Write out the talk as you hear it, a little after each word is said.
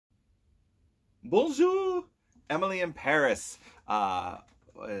Bonjour! Emily in Paris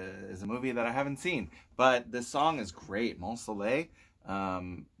is a movie that I haven't seen, but this song is great. Soleil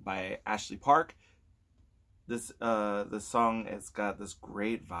by Ashley Park. This song, it's got this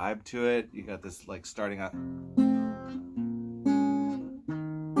great vibe to it. You got this like starting out.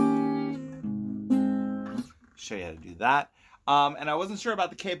 Show you how to do that. And I wasn't sure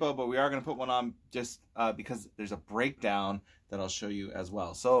about the CAPO, but we are going to put one on just because there's a breakdown that I'll show you as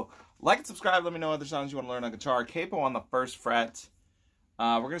well. So like and subscribe. Let me know other songs you want to learn on guitar. CAPO on the 1st fret.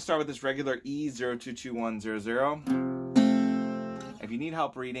 We're going to start with this regular E022100. If you need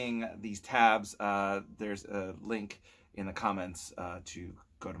help reading these tabs, there's a link in the comments to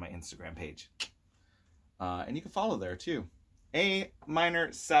go to my Instagram page. And you can follow there too. A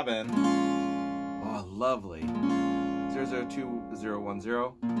minor 7. Oh, lovely.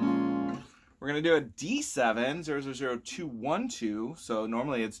 002010. We're going to do a D7, 000212. So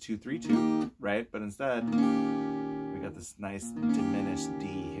normally it's 232, right? But instead, we got this nice diminished D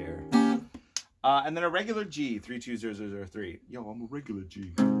here. And then a regular G, 320003. Yo, I'm a regular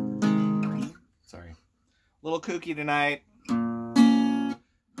G. Sorry. A little kooky tonight.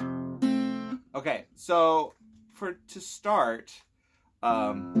 Okay, so to start,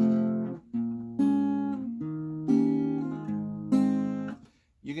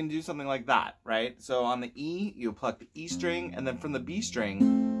 you can do something like that, right? So on the E, you pluck the E string, and then from the B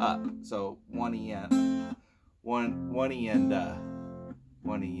string up. So 1 E and 1 E and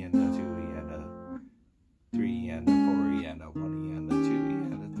 1 E and 2 E and 3 E and 4 E and 1 E and 2 E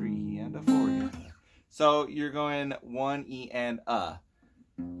and 3 E and 4 E and. So you're going 1 E and 1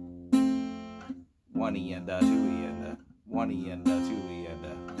 E and 2 E and 1 E and 2 E and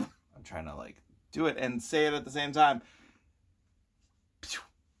I'm trying to like do it and say it at the same time.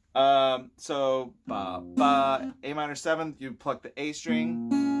 So A minor 7th, you pluck the A string,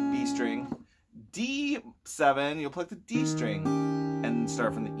 B string. D7, you'll pluck the D string and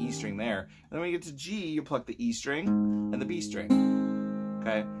start from the E string there. And then when you get to G, you pluck the E string and the B string.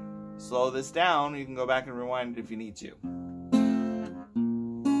 Okay, slow this down. You can go back and rewind it if you need to.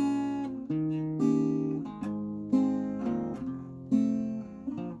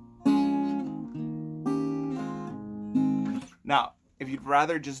 Now, if you'd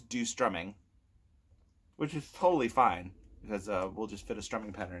rather just do strumming, which is totally fine, because we'll just fit a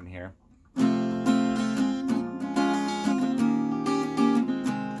strumming pattern in here.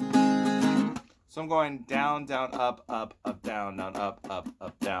 So I'm going down, down, up, up, up, down, down, up, up,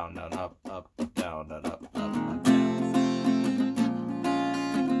 up, down, down, up, up, up, down, down, up, up, up,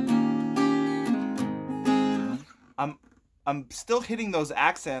 down. I'm still hitting those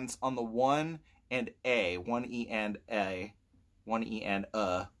accents on the 1 and A, 1 E and A. 1 E and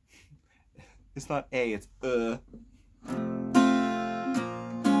It's not A, it's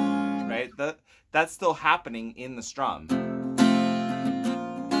right? That's still happening in the strum.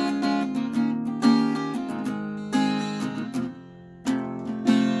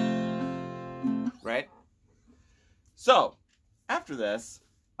 Right? So, after this,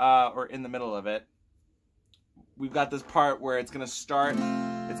 or in the middle of it, we've got this part where it's going to start.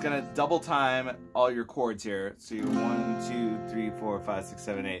 It's going to double time all your chords here. So you're 1, 2, 3, 4, 5, 6,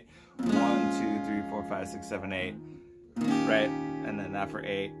 7, 8. 1, 2, 3, 4, 5, 6, 7, 8. Right? And then that for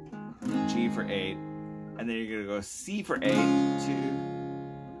 8. G for 8. And then you're going to go C for 8. 2.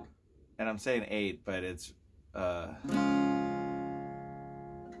 And I'm saying 8, but it's...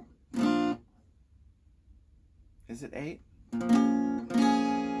 Is it 8?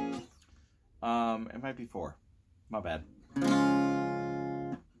 It might be 4. My bad.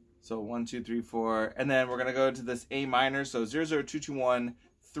 So 1, 2, 3, 4, and then we're gonna go to this A minor. So 00221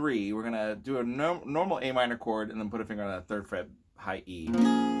 We're gonna do a normal A minor chord and then put a finger on that 3rd fret high E.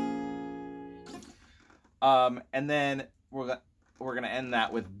 And then we're gonna end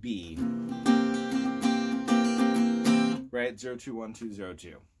that with B. Right,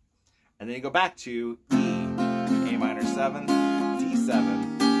 021202. And then you go back to E, A minor 7, D7.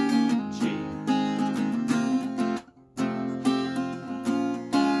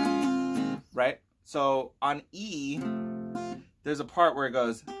 Right? So on E, there's a part where it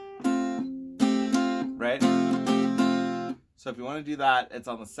goes, right? So if you want to do that, it's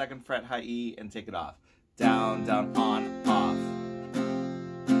on the 2nd fret high E and take it off. Down, down, on, off.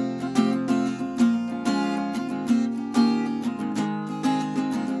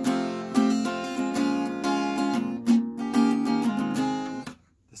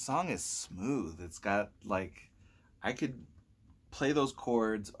 The song is smooth. It's got like, I could play those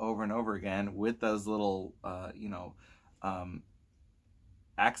chords over and over again with those little,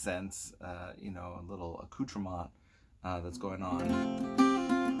 accents, a little accoutrement that's going on.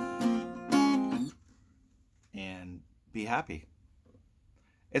 be happy.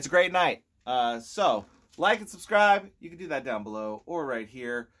 It's a great night. So like and subscribe. You can do that down below or right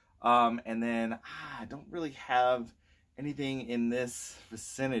here. And then I don't really have anything in this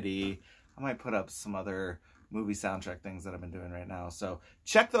vicinity. I might put up some other movie soundtrack things that I've been doing right now. So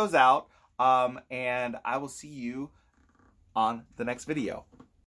check those out. And I will see you on the next video.